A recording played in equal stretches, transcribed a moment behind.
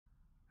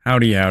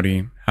Howdy,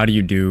 howdy. How do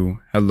you do?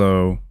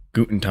 Hello,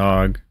 guten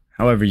tag,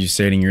 however you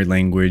say it in your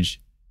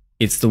language.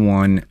 It's the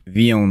one,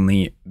 the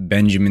only,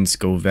 Benjamin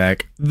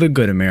Scovach, the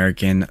good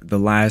American, the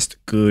last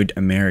good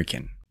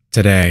American.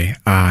 Today,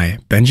 I,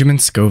 Benjamin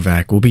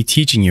Scovach, will be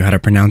teaching you how to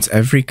pronounce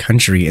every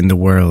country in the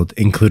world,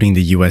 including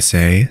the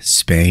USA,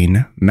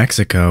 Spain,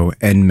 Mexico,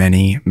 and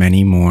many,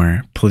 many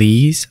more.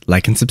 Please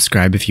like and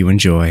subscribe if you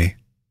enjoy.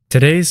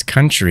 Today's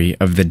country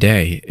of the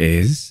day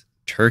is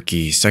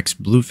Turkey. Sex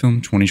Blue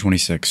Film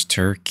 2026.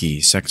 Turkey.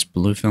 Sex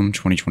Blue Film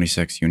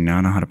 2026. You now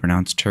know how to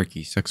pronounce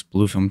Turkey. Sex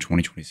Blue Film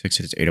 2026.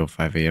 It is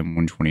 8:05 a.m.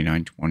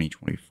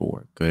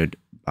 1/29/2024.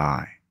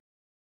 Goodbye.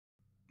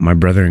 My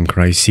brother in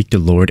Christ, seek the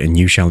Lord and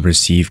you shall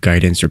receive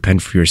guidance.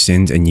 Repent for your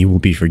sins and you will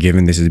be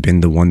forgiven. This has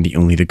been the one, the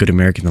only, the good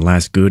American, the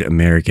last good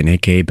American,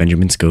 aka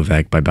Benjamin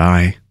Scovach.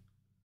 Bye-bye.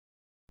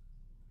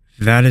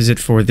 That is it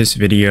for this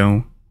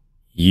video.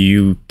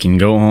 You can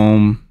go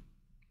home.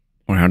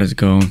 Or how does it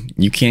go?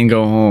 You can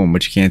go home,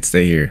 but you can't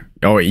stay here.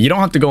 Oh, wait, you don't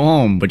have to go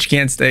home, but you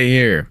can't stay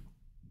here.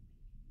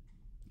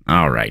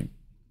 All right.